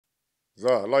So,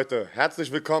 Leute,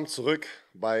 herzlich willkommen zurück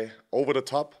bei Over the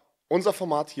Top. Unser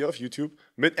Format hier auf YouTube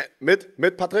mit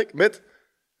Patrick, mit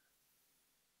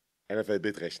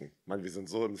NFL-Bildrechten. Mann, wir sind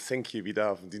so im Sync hier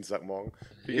wieder auf dem Dienstagmorgen.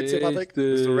 Wie geht's dir, Patrick?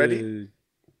 Bist du ready?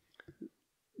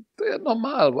 Ja,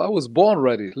 normal. I was born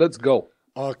ready. Let's go.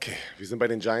 Okay, wir sind bei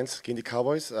den Giants gegen die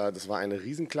Cowboys. Das war eine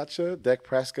Riesenklatsche. Dak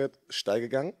Prescott ist steil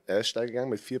gegangen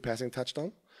mit 4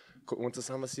 Passing-Touchdowns. Gucken wir uns das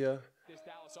an, was hier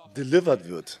delivered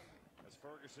wird.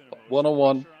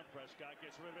 101.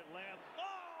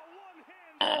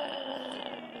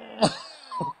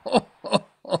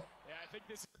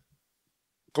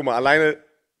 Guck mal, alleine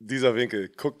dieser Winkel.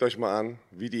 Guckt euch mal an,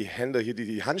 wie die Hände hier,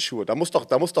 die Handschuhe. Da muss doch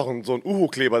so ein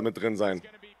Uhu-Kleber mit drin sein.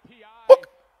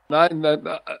 Nein,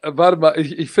 warte mal.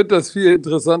 Ich finde das viel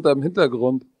interessanter im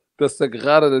Hintergrund, dass da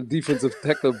gerade der Defensive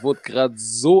Tackle wurde gerade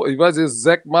so, ich weiß nicht,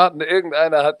 Zach Martin,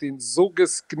 irgendeiner hat ihn so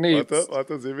gesknetzt.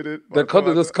 Warte, sehen wir den?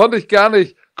 Das konnte ich gar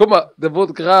nicht. Guck mal, der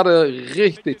wurde gerade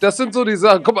richtig. Das sind so die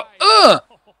Sachen. Guck mal.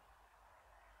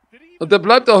 Und der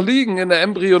bleibt auch liegen in der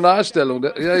Embryonalstellung.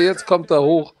 Ja, jetzt kommt er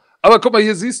hoch. Aber guck mal,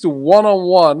 hier siehst du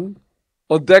One-on-One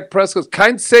und Dak Prescott.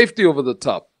 Kein Safety over the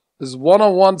top. Das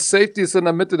One-on-One Safety ist in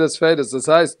der Mitte des Feldes. Das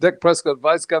heißt, Dak Prescott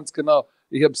weiß ganz genau,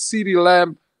 ich habe CeeDee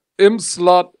Lamb im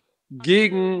Slot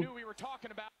gegen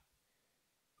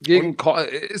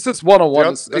ist es One-on-One?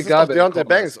 Das ist doch Deontay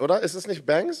Banks, oder? Ist es nicht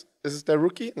Banks? Ist es der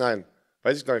Rookie? Nein.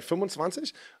 Weiß ich gar nicht.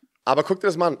 25? Aber guck dir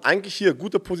das mal an. Eigentlich hier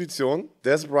gute Position.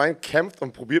 Des Bryant kämpft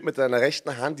und probiert mit seiner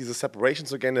rechten Hand diese Separation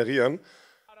zu generieren.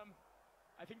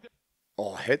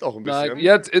 Oh, hält auch ein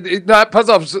bisschen. Nein, pass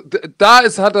auf.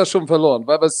 Hat er schon verloren.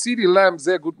 Weil was CeeDee Lamb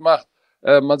sehr gut macht,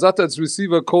 man sagt als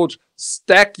Receiver-Coach,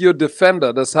 stack your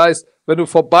defender. Das heißt, wenn du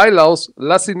vorbeilaufst,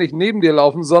 lass ihn nicht neben dir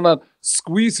laufen, sondern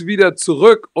squeeze wieder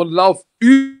zurück und lauf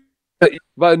über ihn.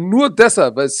 Weil nur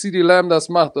deshalb, weil CeeDee Lamb das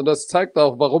macht. Und das zeigt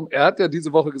auch, warum. Er hat ja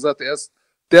diese Woche gesagt, er ist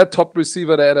der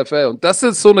Top-Receiver der NFL. Und das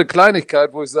ist so eine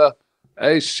Kleinigkeit, wo ich sage,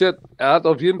 ey, shit, er hat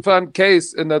auf jeden Fall einen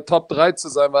Case, in der Top 3 zu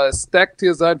sein, weil er stackt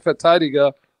hier seinen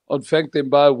Verteidiger und fängt den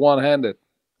Ball one-handed.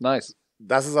 Nice.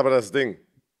 Das ist aber das Ding.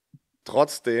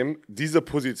 Trotzdem, diese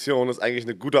Position ist eigentlich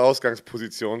eine gute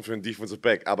Ausgangsposition für einen Defensive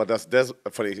Back. Aber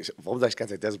warum sage ich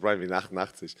ganz ehrlich, Des Bryant wie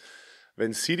 88?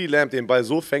 Wenn CeeDee Lamb den Ball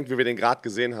so fängt, wie wir den gerade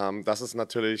gesehen haben, das ist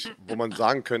natürlich, wo man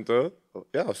sagen könnte,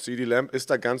 ja, CeeDee Lamb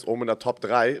ist da ganz oben in der Top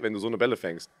 3, wenn du so eine Bälle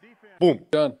fängst. Boom.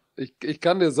 Ja, ich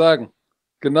kann dir sagen,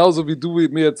 genauso wie du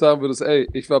mir jetzt sagen würdest, ey,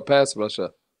 ich war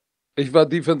Pass-Rusher. Ich war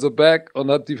Defensive Back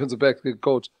und habe Defensive Back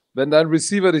gecoacht. Wenn dein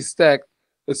Receiver dich stackt,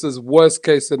 ist das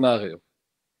Worst-Case-Szenario.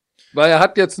 Weil er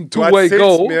hat jetzt ein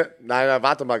Two-Way-Go. Nein,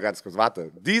 warte mal ganz kurz,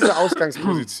 warte. Diese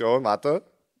Ausgangsposition, warte.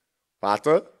 Ball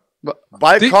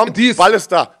kommt, Ball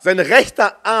ist da. Sein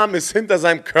rechter Arm ist hinter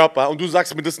seinem Körper und du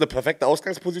sagst mir, das ist eine perfekte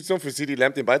Ausgangsposition für CeeDee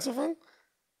Lamb, den Ball zu fangen?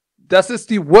 Das ist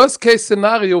die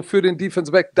Worst-Case-Szenario für den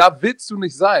Defensive Back. Da willst du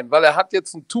nicht sein, weil er hat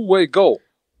jetzt ein Two-Way-Go.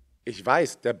 Ich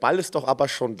weiß, der Ball ist doch aber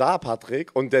schon da,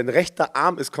 Patrick, und der rechte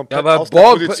Arm ist komplett aus der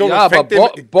Position. Ja, aber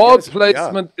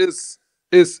Ball-Placement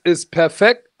ist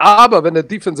perfekt, aber wenn der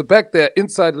Defensive Back, der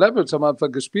Inside Leverage am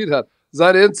Anfang gespielt hat,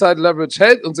 seine Inside Leverage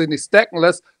hält und sich nicht stacken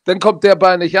lässt, dann kommt der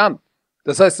Ball nicht an.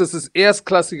 Das heißt, das ist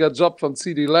erstklassiger Job von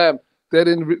CeeDee Lamb, der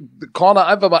den Corner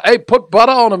einfach mal, ey, put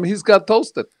butter on him, he's got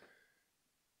toasted.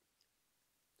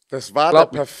 Das war der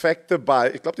perfekte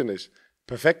Ball, ich glaub dir nicht.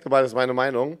 Perfekte Ball ist meine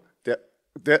Meinung.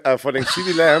 Von den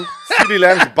CeeDee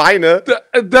Lambs Beine.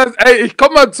 Ey, ich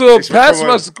komme mal zur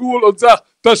Pass-Rush-School und sag,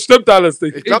 das stimmt alles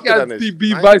nicht. Ich glaub dir da nicht.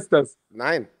 DB weiß das.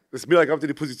 Nein, ist mir egal, ob du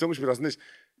die Position gespielt hast, nicht.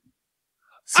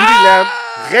 CeeDee Lamb,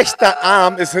 rechter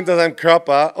Arm ist hinter seinem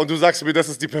Körper und du sagst mir, das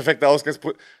ist die perfekte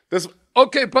Ausgangsposition.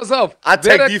 Okay, pass auf.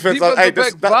 Attack Defense, ey,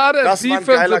 das war ein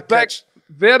geiler Catch.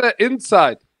 Wäre der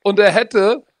Inside und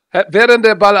wäre denn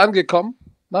der Ball angekommen?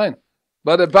 Nein.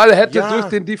 Weil der Ball hätte durch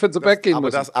den Defensive Back gehen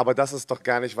müssen. Aber das ist doch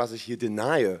gar nicht, was ich hier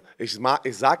denie. Ich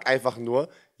sag einfach nur,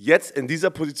 jetzt in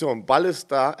dieser Position, Ball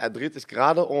ist da, er dreht sich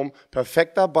gerade um,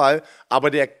 perfekter Ball,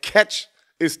 aber der Catch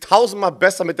ist 1000-mal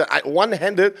besser mit der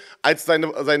One-Handed als seine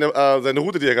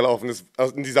Route, die er gelaufen ist,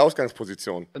 in dieser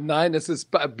Ausgangsposition. Nein, es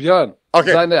ist Björn.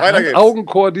 Okay, seine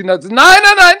Augenkoordination.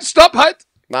 Nein, stopp, halt!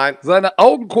 Nein. Seine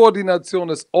Augenkoordination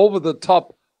ist over the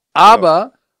top,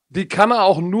 aber die kann er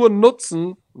auch nur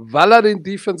nutzen, weil er den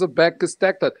Defensive Back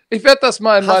gestackt hat. Ich werde das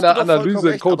mal in meiner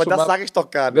Analyse coachen. Aber das sage ich doch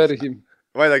gar nicht.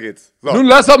 Weiter geht's. So. Nun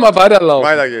lass doch mal weiterlaufen.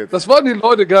 Weiter geht's. Das wollen die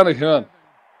Leute gar nicht hören.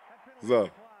 So.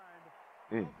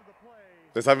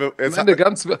 Das haben wir jetzt. Am Ende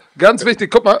ganz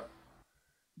wichtig, guck mal,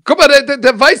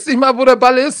 der weiß nicht mal, wo der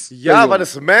Ball ist. Ja, weil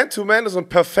das Man-to-Man ist und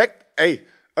perfekt. Ey,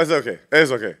 ist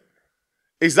okay.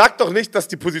 Ich sag doch nicht, dass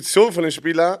die Position von dem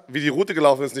Spieler, wie die Route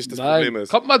gelaufen ist, nicht das Problem ist.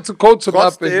 Kommt mal zu Coach und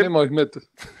ab, ich nehme euch mit.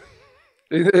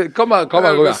 Komm mal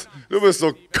rüber. Du bist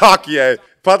so cocky, ey.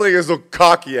 Patrick ist so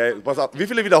cocky, ey. Pass auf, wie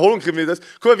viele Wiederholungen kriegen wir das?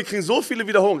 Guck mal, wir kriegen so viele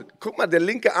Wiederholungen. Guck mal, der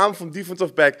linke Arm vom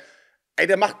Defensive Back, ey,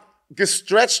 der macht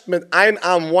gestretched mit einem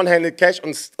Arm One-Handed Catch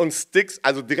und Sticks,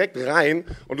 also direkt rein.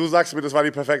 Und du sagst mir, das war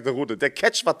die perfekte Route. Der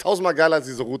Catch war 1000-mal geiler als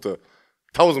diese Route.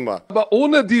 1000-mal. Aber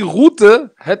ohne die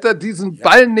Route hätte er diesen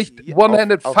Ball nicht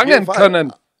One-Handed fangen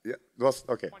können. Ja, du hast,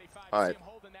 okay. Alright.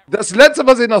 Das Letzte,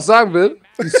 was ich noch sagen will,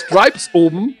 die Stripes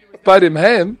oben bei dem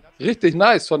Helm, richtig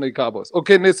nice von den Cowboys.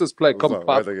 Okay, nächstes Play, komm, so,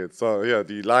 weiter geht's. So, hier,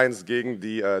 die Lions gegen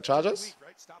die Chargers.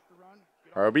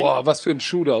 Herbie. Boah, was für ein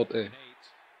Shootout, ey.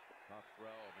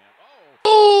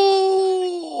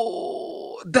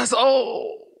 Oh, das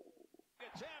auch.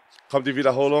 Kommt die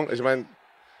Wiederholung? Ich meine,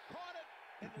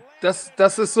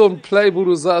 das ist so ein Play, wo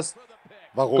du sagst,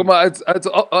 warum? Guck mal,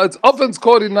 als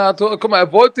Offense-Koordinator, guck mal,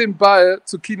 er wollte den Ball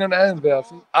zu Keenan Allen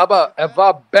werfen, aber er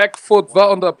war Backfoot,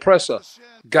 war unter Pressure.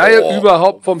 Geil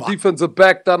überhaupt vom Defensive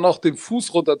Back da noch den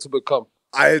Fuß runter zu bekommen.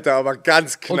 Alter, aber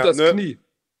ganz knapp, und das ne? Knie.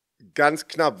 Ganz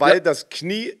knapp, weil das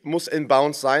Knie muss in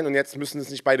Bounce sein und jetzt müssen es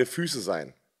nicht beide Füße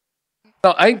sein.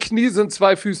 Genau, ein Knie sind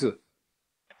zwei Füße.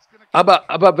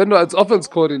 Aber wenn du als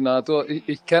Offense-Koordinator,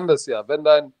 ich kenne das ja, wenn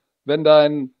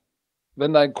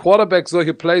dein Quarterback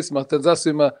solche Plays macht, dann sagst du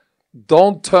immer,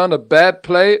 don't turn a bad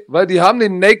play, weil die haben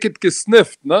den naked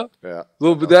gesnifft, ne? Ja.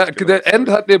 So, der End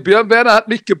hat, der Björn Werner hat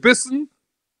nicht gebissen,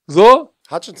 so.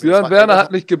 Hutchinson. Björn Werner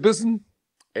hat nicht gebissen.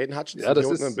 Aiden Hutchinson, ja, das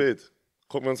hier ist unten im Bild.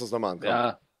 Gucken wir uns das nochmal an. Komm.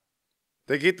 Ja.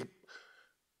 Der geht.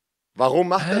 Warum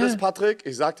macht er das, Patrick?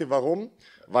 Ich sag dir warum.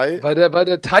 Weil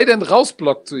der Tight End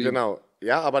rausblockt zu ihm. Genau.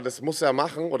 Ja, aber das muss er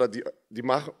machen, oder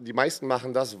die meisten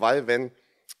machen das, weil wenn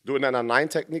du in einer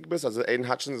Nine-Technik bist, also Aiden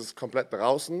Hutchinson ist komplett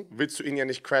draußen, willst du ihn ja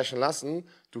nicht crashen lassen,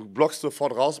 du blockst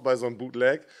sofort raus bei so einem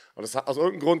Bootleg und das hat aus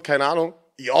irgendeinem Grund, keine Ahnung,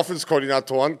 die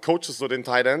Offense-Koordinatoren, Coaches so den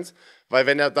Tight Ends, weil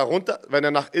wenn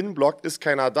er nach innen blockt, ist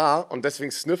keiner da und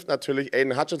deswegen snifft natürlich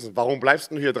Aiden Hutchinson. Warum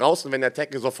bleibst du hier draußen, wenn der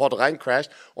Tackle sofort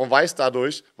reincrasht und weiß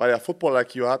dadurch, weil er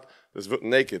Football-IQ hat, das wird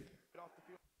naked.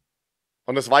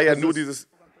 Und es war ja nur dieses...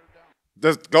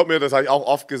 Das, glaub mir, das habe ich auch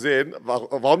oft gesehen.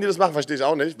 Warum die das machen, verstehe ich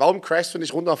auch nicht. Warum crashst du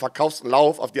nicht runter und verkaufst einen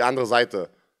Lauf auf die andere Seite?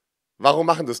 Warum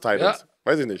machen das Titans? Ja.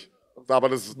 Weiß ich nicht. Aber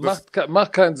das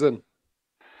macht keinen Sinn.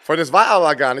 Freunde, das war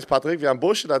aber gar nicht, Patrick. Wir haben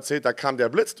Bullshit erzählt, da kam der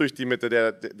Blitz durch die Mitte,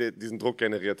 der diesen Druck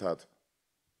generiert hat.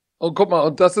 Und guck mal,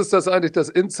 und das ist eigentlich das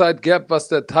Inside Gap, was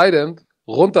der Tight End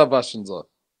runterwaschen soll.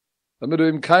 Damit du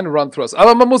eben keinen Run-Through hast.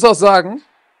 Aber man muss auch sagen,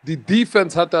 die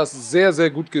Defense hat das sehr,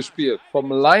 sehr gut gespielt.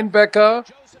 Vom Linebacker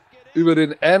über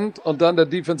den End und dann der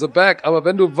Defensive Back. Aber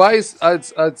wenn du weißt,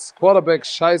 als Quarterback,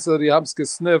 scheiße, die haben es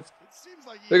gesnifft.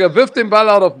 Digga, wirf den Ball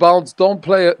out of bounds, don't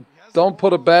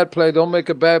put a bad play, don't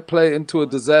make a bad play into a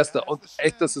disaster. Und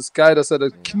echt, das ist geil, dass er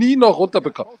das Knie noch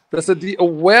runterbekommt. Dass er die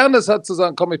Awareness hat zu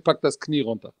sagen, komm, ich pack das Knie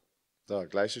runter. So,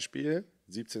 gleiches Spiel.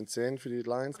 17-10 für die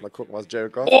Lions. Mal gucken, was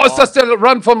Jared Goff... Oh, ist das der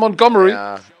Run von Montgomery?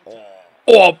 Ja.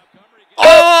 Oh,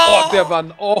 der war...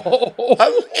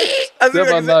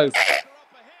 der war nice.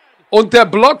 Und der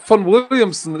Block von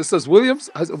Williamson, ist das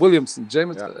Williams? Heißt Williamson,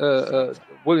 James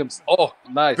Williamson. Oh,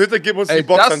 nice. Bitte gib uns die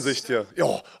Boxansicht hier.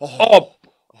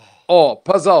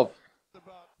 Pass auf.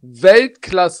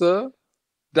 Weltklasse.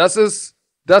 Das ist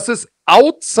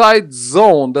Outside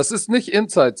Zone. Das ist nicht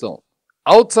Inside Zone.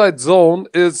 Outside Zone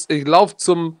ist, ich laufe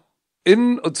zum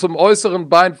äußeren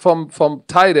Bein vom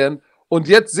Tight End und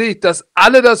jetzt sehe ich, dass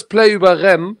alle das Play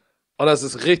überrennen und das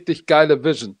ist richtig geile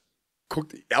Vision.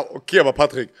 Ja, okay, aber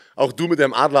Patrick, auch du mit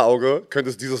dem Adlerauge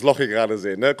könntest dieses Loch hier gerade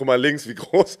sehen, ne? Guck mal links, wie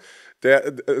groß.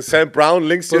 Der Sam Brown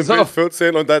links hier Bild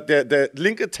 14 und der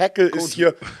linke Tackle ist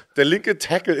hier, der linke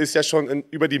Tackle ist ja schon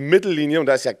über die Mittellinie und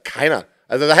da ist ja keiner.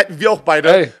 Also da hätten wir auch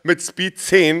beide mit Speed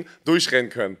 10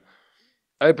 durchrennen können.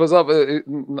 Ey, pass auf,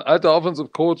 ein alter Offensive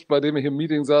Coach, bei dem ich im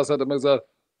Meeting saß, hat immer gesagt,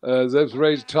 selbst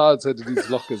Ray Charles hätte dieses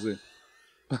Loch gesehen.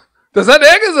 Das hat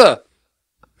er gesagt.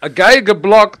 Geil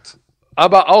geblockt.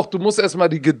 Aber auch, du musst erstmal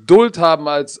die Geduld haben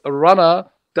als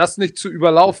Runner, das nicht zu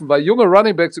überlaufen, weil junge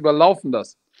Runningbacks überlaufen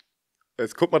das.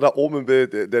 Jetzt guck mal da oben im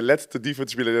Bild, der letzte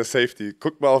Defense-Spieler, der Safety.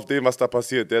 Guck mal auf den, was da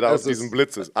passiert, der da aus diesem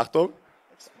Blitz ist. Achtung.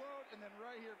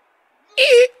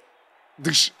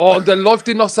 Oh, und dann läuft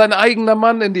ihm noch sein eigener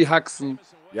Mann in die Haxen.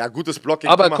 Ja, gutes Blocking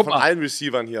guck von allen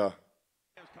Receivern hier.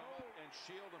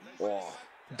 Oh.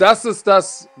 Das ist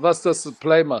das, was das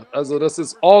Play macht. Also das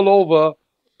ist all over,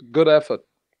 good effort.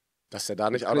 Dass er da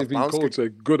nicht out of bounds Coach,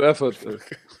 good effort.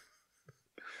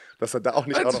 Dass er da auch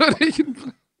nicht out of bounds.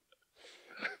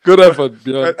 Good effort,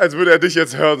 Björn. Als würde er dich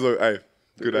jetzt hören, so, ey,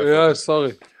 good effort. Ja,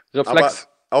 sorry. Reflex. Aber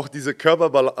auch diese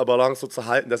Körperbalance so zu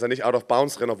halten, dass er nicht out of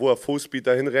bounds rennt, obwohl er Fullspeed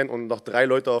dahin rennt und noch 3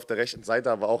 Leute auf der rechten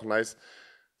Seite, war auch nice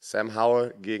Sam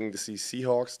Howell gegen die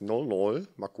Seahawks 0-0.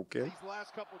 Mal gucken.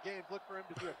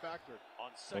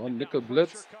 Oh, Nickel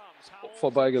Blitz.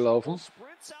 Vorbeigelaufen.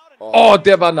 Oh,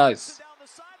 der war nice.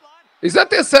 Ich sag,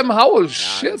 der Sam Howell.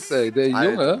 Shit, ey, der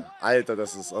Junge. Alter,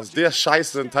 das ist aus der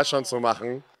Scheiße einen Touchdown zu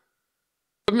machen.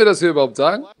 Können wir das hier überhaupt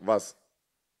sagen? Was?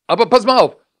 Aber pass mal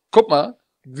auf. Guck mal.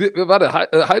 Warte,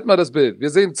 halt mal das Bild. Wir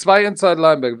sehen 2 Inside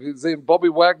Linebacker. Wir sehen Bobby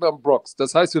Wagner und Brooks.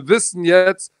 Das heißt, wir wissen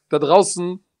jetzt, da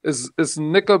draußen ist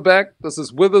ein Nickelback. Das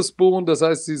ist Witherspoon. Das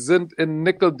heißt, sie sind in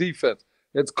Nickel Defense.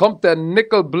 Jetzt kommt der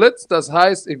Nickel Blitz. Das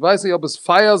heißt, ich weiß nicht, ob es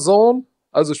Fire Zone,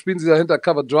 also spielen sie dahinter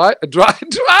Cover Dry.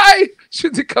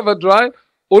 Spielen sie Cover Dry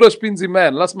oder spielen sie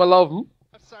Man. Lass mal laufen.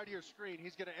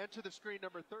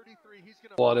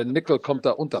 Boah, der Nickel kommt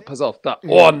da unter. Pass auf, da.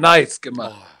 Oh, nice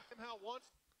gemacht.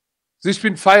 Sie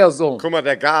spielen Fire Zone. Guck mal,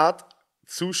 der Guard,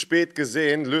 zu spät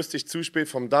gesehen, löst sich zu spät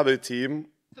vom Double Team.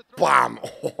 Bam!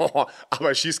 Oh, aber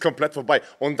er schießt komplett vorbei.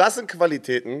 Und das sind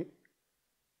Qualitäten,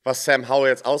 was Sam Howell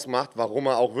jetzt ausmacht, warum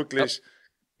er auch wirklich.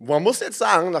 Man muss jetzt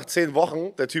sagen, nach 10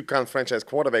 Wochen, der Typ kann Franchise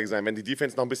Quarterback sein. Wenn die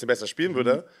Defense noch ein bisschen besser spielen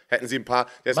würde, hätten sie ein paar.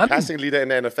 Der ist Passing Leader in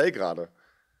der NFL gerade.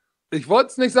 Ich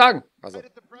wollte es nicht sagen. Also,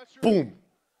 boom.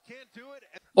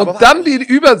 Und aber dann die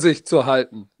Übersicht zu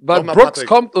halten, weil Brooks Patrick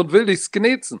kommt und will dich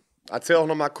sknetzen. Erzähl auch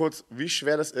noch mal kurz, wie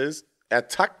schwer das ist. Er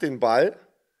tackt den Ball,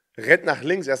 rennt nach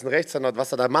links, er ist ein Rechtshänder,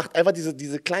 was er da macht. Einfach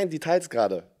diese kleinen Details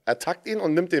gerade. Er tackt ihn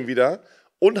und nimmt den wieder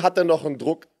und hat dann noch einen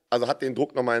Druck, also hat den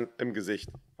Druck nochmal im Gesicht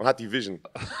und hat die Vision.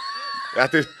 er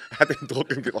hat den Druck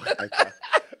im Gesicht.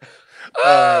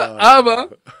 Aber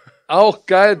auch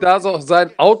geil, da so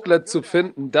sein Outlet zu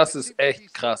finden, das ist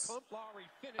echt krass.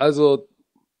 Also,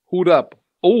 Hut ab.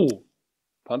 Oh,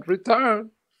 Punt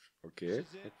Return. Okay.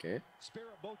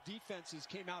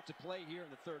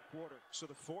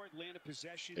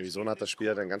 Arizona hat das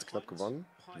Spiel dann ganz knapp gewonnen.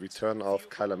 Return auf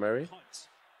Kyler Murray.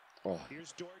 Oh,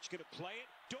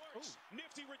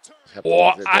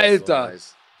 Alter.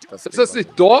 So nice. Ist das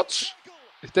nicht Dortch?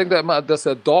 Ich denke da immer, dass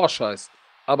er Dorsch heißt.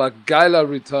 Aber geiler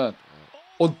Return.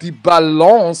 Und die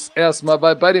Balance erstmal,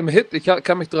 weil bei dem Hit, ich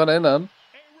kann mich dran erinnern,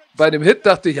 bei dem Hit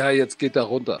dachte ich, ja, jetzt geht er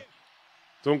runter.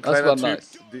 So ein kleiner Typ.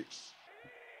 Nice.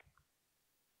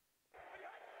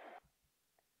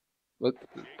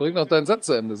 Bring noch deinen Satz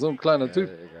zu Ende, so ein kleiner Typ.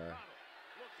 Egal.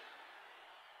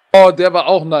 Oh, der war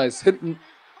auch nice. Hinten.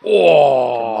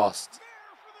 Oh. Gemost.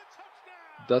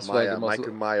 Das war gemacht.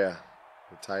 Michael Meyer.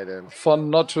 Tight End.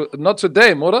 Von Notre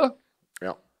Dame, oder?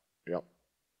 Ja.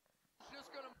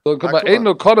 So, guck mal, Aiden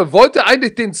O'Connor wollte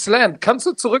eigentlich den Slant. Kannst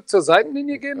du zurück zur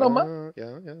Seitenlinie gehen nochmal?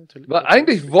 Ja, natürlich. Weil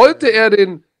eigentlich wollte er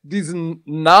diesen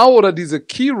Now oder diese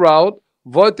Key Route,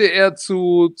 wollte er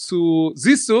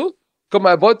siehst du? Guck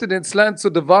mal, er wollte den Slant zu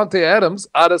Devontae Adams.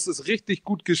 Das ist richtig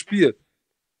gut gespielt.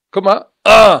 Guck mal.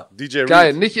 DJ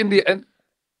geil. Reed.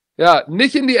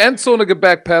 Nicht in die Endzone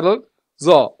gebackpedalt.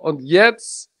 So, und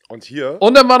jetzt. Und hier.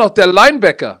 Und dann war noch der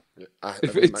Linebacker. Ach,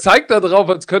 ich zeig da drauf,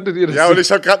 als könntet ihr das ja, sehen. und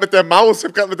ich habe gerade mit der Maus,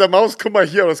 guck mal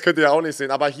hier, das könnt ihr ja auch nicht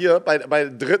sehen. Aber hier, bei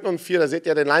 3. und 4, da seht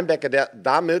ihr den Linebacker, der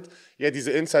damit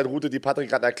diese Inside-Route, die Patrick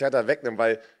gerade erklärt hat, wegnimmt,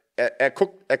 weil er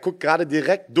guckt gerade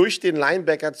direkt durch den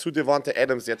Linebacker zu Devontae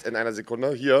Adams jetzt in einer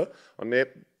Sekunde. Hier. Und nee,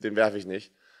 den werfe ich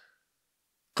nicht.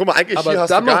 Guck mal, eigentlich aber hier hast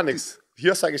du gar nichts.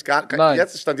 Hier hast du eigentlich gar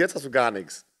nichts. Jetzt hast du gar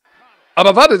nichts.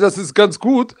 Aber warte, das ist ganz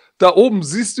gut. Da oben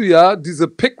siehst du ja diese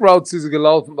Pick-Routes, die sie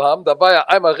gelaufen haben. Da war ja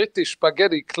einmal richtig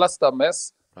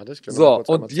Spaghetti-Cluster-Mess. So,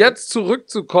 und jetzt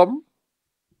zurückzukommen.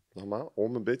 Nochmal,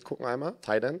 oben im Bild gucken einmal.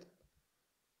 Tight End.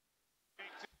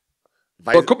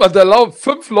 Aber guck mal, da laufen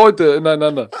 5 Leute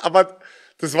ineinander. Aber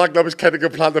das war, glaube ich, keine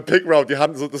geplante Pick-Route.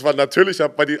 Das war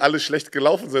natürlicher, weil die alle schlecht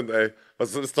gelaufen sind, ey.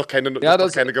 Das ist doch keine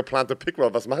geplante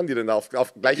Pick-Route. Was machen die denn da auf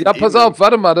gleichen Ja, pass auf,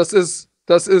 warte mal, das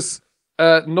ist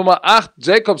Nummer 8,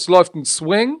 Jacobs läuft ein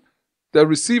Swing, der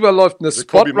Receiver läuft eine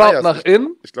Spot-Route nach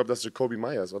innen. Ich glaube, das ist Jacoby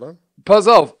Myers, oder? Pass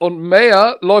auf, und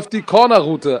Mayer läuft die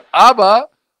Corner-Route. Aber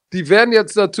die werden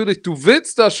jetzt natürlich, du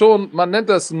willst da schon, man nennt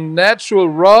das ein Natural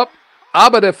Rob,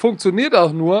 aber der funktioniert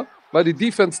auch nur, weil die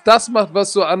Defense das macht,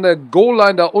 was du an der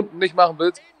Goal-Line da unten nicht machen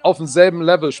willst, auf demselben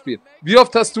Level spielt. Wie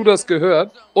oft hast du das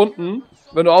gehört? Unten,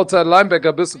 wenn du Outside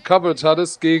Linebacker bist und Coverage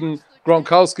hattest gegen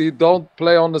Gronkowski, don't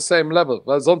play on the same level,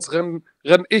 weil sonst renn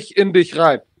ich in dich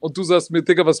rein. Und du sagst mir,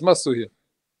 Digga, was machst du hier?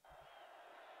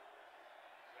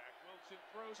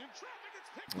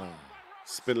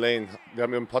 Spillane, wir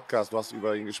haben im Podcast, du hast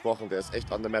über ihn gesprochen, der ist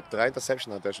echt on the map. 3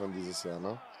 Interception hat er schon dieses Jahr,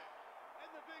 ne?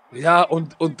 Ja,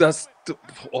 und das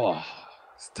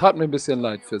tat mir ein bisschen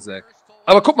leid für Zach.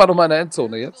 Aber guck mal nochmal in der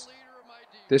Endzone jetzt.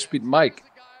 Der spielt Mike.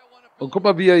 Und guck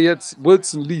mal, wie er jetzt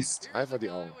Wilson liest. Einfach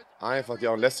die Augen,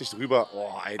 lässt sich drüber.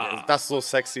 Oh, ey, das ist so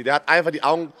sexy. Der hat einfach die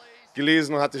Augen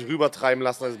gelesen und hat sich rübertreiben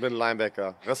lassen als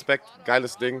Middle-Linebacker. Respekt,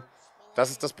 geiles Ding. Das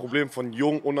ist das Problem von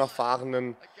jungen,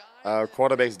 unerfahrenen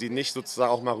Quarterbacks, die nicht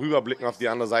sozusagen auch mal rüberblicken auf die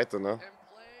andere Seite. Ne?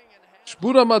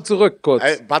 Spur doch mal zurück kurz.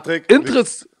 Ey, Patrick,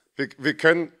 wir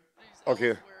können...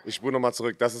 Okay, ich spule nochmal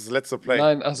zurück. Das ist das letzte Play.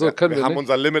 Nein, achso, können wir Wir haben nicht.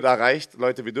 unser Limit erreicht.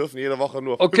 Leute, wir dürfen jede Woche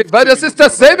nur Okay, 15 weil das ist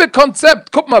Minuten dasselbe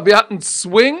Konzept. Guck mal, wir hatten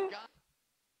Swing,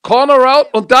 Corner Route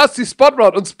und da ist die Spot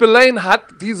Route. Und Spillane hat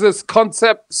dieses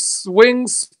Konzept Swing,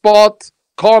 Spot,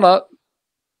 Corner.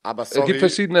 Aber sorry, gibt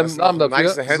verschiedene das sind Namen auch dafür.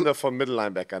 nice Hände von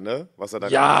Middle-Linebacker, ne? Was er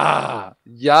da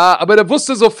Ja, aber der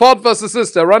wusste sofort, was es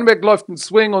ist. Der Runback läuft einen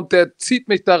Swing und der zieht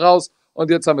mich da raus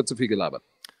und jetzt haben wir zu viel gelabert.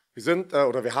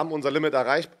 Wir haben unser Limit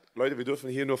erreicht. Leute, wir dürfen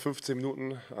hier nur 15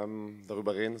 Minuten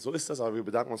darüber reden. So ist das, aber wir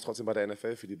bedanken uns trotzdem bei der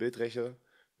NFL für die Bildrechte.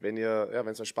 Wenn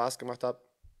es euch Spaß gemacht hat,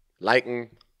 liken,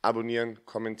 abonnieren,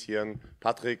 kommentieren.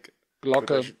 Patrick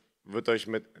Glocke. wird euch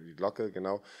mit die Glocke,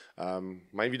 genau.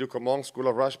 Mein Video kommt morgen, School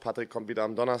of Rush. Patrick kommt wieder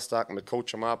am Donnerstag mit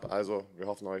Coach 'em Up. Also, wir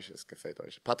hoffen euch, es gefällt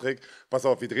euch. Patrick, pass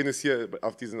auf, wir drehen es hier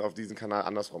auf diesen Kanal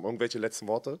andersrum. Irgendwelche letzten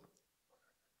Worte?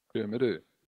 Ja, Mitte.